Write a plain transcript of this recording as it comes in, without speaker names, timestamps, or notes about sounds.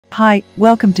Hi,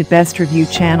 welcome to Best Review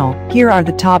channel. Here are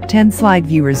the top 10 slide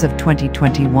viewers of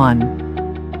 2021.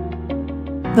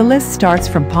 The list starts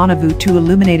from Pana-Vue to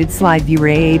Illuminated slide viewer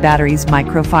AA batteries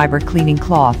microfiber cleaning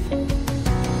cloth.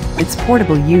 It's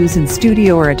portable use in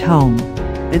studio or at home.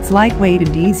 It's lightweight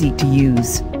and easy to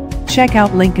use. Check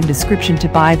out link in description to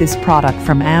buy this product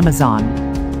from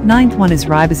Amazon. Ninth one is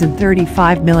Rybozen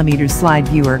 35mm slide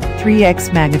viewer,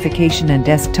 3x magnification and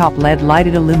desktop LED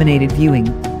lighted illuminated viewing.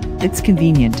 It's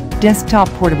convenient, desktop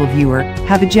portable viewer,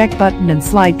 have eject button and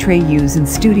slide tray use in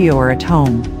studio or at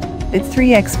home. Its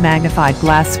 3x magnified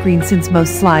glass screen. Since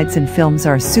most slides and films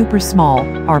are super small,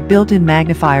 our built-in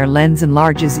magnifier lens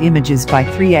enlarges images by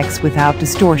 3x without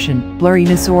distortion,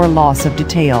 blurriness or loss of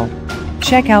detail.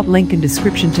 Check out link in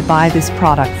description to buy this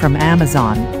product from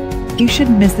Amazon. You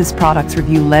shouldn't miss this product's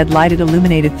review. LED lighted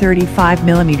illuminated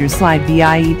 35mm slide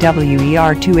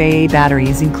VIEWER2AA battery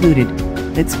is included.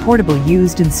 It's portable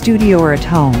used in studio or at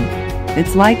home.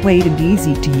 It's lightweight and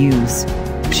easy to use.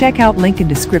 Check out link in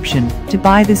description to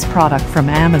buy this product from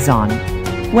Amazon.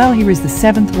 Well, here is the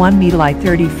 7th one, Medalight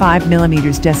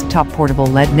 35mm desktop portable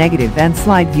LED negative and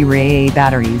slide viewer AA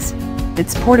batteries.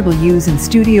 It's portable use in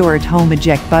studio or at home.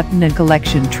 Eject button and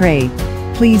collection tray.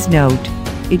 Please note,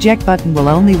 eject button will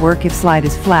only work if slide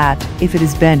is flat. If it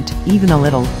is bent, even a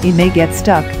little, it may get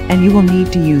stuck and you will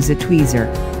need to use a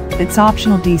tweezer. It's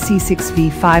optional.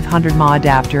 DC6V500 mAh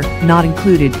adapter, not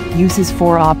included. Uses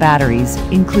 4Ah batteries,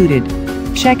 included.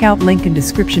 Check out link in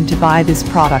description to buy this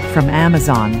product from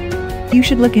Amazon. You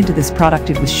should look into this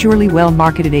product. It was surely well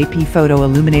marketed. AP photo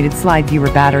illuminated slide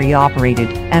viewer battery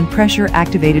operated and pressure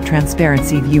activated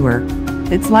transparency viewer.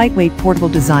 It's lightweight portable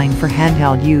design for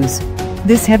handheld use.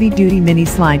 This heavy-duty mini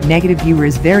slide negative viewer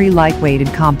is very lightweight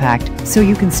and compact, so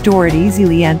you can store it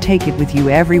easily and take it with you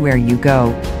everywhere you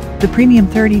go. The premium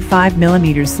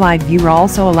 35mm slide viewer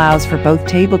also allows for both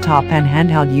tabletop and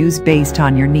handheld use based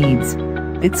on your needs.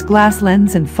 Its glass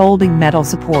lens and folding metal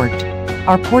support.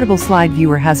 Our portable slide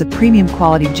viewer has a premium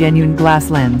quality genuine glass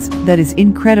lens that is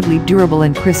incredibly durable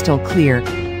and crystal clear.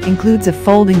 Includes a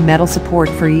folding metal support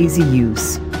for easy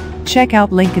use. Check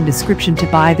out link in description to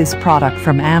buy this product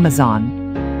from Amazon.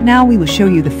 Now we will show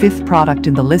you the 5th product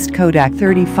in the list, KODAK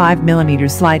 35mm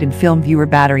slide and film viewer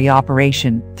battery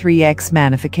operation, 3x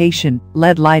magnification,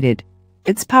 LED lighted.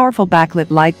 Its powerful backlit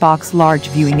light box large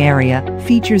viewing area,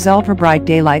 features ultra bright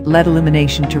daylight LED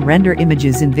illumination to render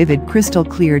images in vivid crystal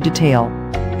clear detail.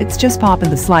 It's just pop in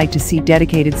the slide to see.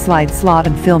 Dedicated slide slot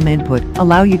and film input,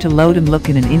 allow you to load and look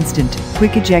in an instant.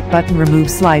 Quick eject button, remove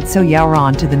slide so you're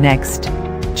on to the next.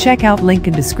 Check out link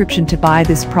in description to buy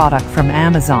this product from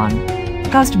Amazon.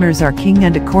 Customers are king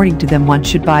and according to them one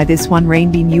should buy this one.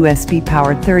 RAINBEAN USB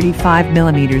powered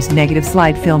 35mm negative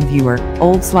slide film viewer,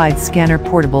 old slide scanner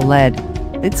portable LED.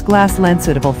 It's glass lens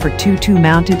suitable for 2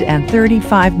 mounted and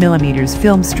 35mm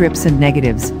film strips and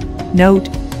negatives. Note,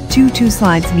 2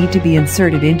 slides need to be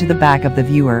inserted into the back of the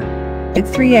viewer. Its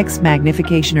 3x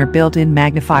magnification or built-in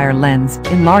magnifier lens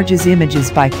enlarges images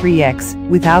by 3x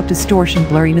without distortion,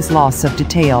 blurriness, loss of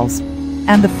details.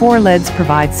 And the 4 LEDs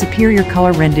provide superior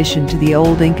color rendition to the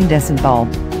old incandescent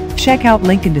bulb. Check out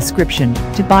link in description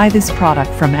to buy this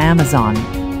product from Amazon.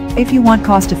 If you want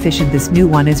cost efficient, this new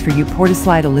one is for you. Porta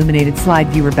slide illuminated slide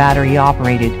viewer battery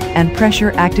operated and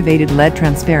pressure activated LED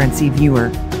transparency viewer.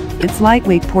 It's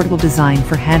lightweight portable design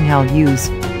for handheld use.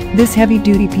 This heavy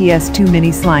duty PS2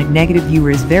 mini slide negative viewer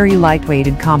is very lightweight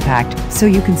and compact, so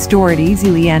you can store it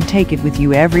easily and take it with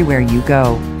you everywhere you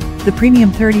go. The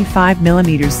premium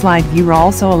 35mm slide viewer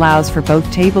also allows for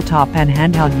both tabletop and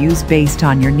handheld use based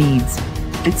on your needs.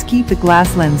 It's keep the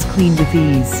glass lens clean with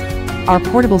ease. Our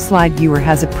portable slide viewer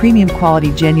has a premium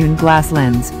quality genuine glass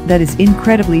lens that is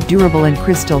incredibly durable and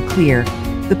crystal clear.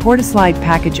 The Porta slide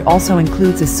package also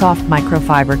includes a soft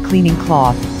microfiber cleaning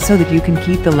cloth so that you can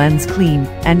keep the lens clean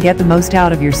and get the most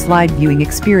out of your slide viewing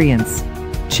experience.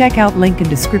 Check out link in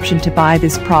description to buy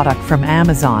this product from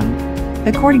Amazon.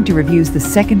 According to reviews, the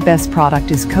second best product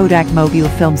is KODAK Mobile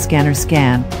Film Scanner.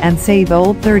 Scan and save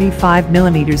old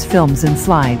 35mm films and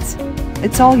slides.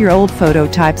 It's all your old photo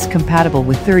types compatible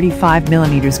with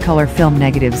 35mm color film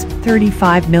negatives,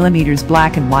 35mm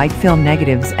black and white film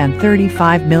negatives and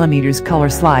 35mm color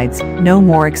slides. No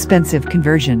more expensive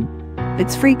conversion.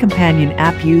 Its free companion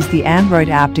app. Use the Android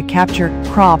app to capture,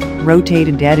 crop, rotate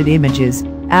and edit images,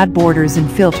 add borders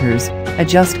and filters,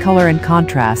 adjust color and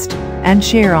contrast, and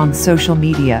share on social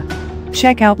media.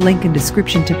 Check out link in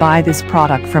description to buy this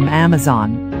product from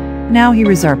Amazon. Now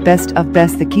here is our best of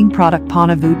best, the king product,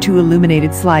 Pana-Vue 2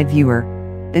 illuminated slide viewer.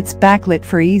 It's backlit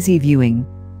for easy viewing.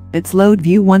 It's load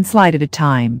view 1 slide at a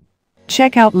time.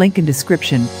 Check out link in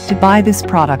description to buy this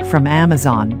product from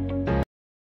Amazon.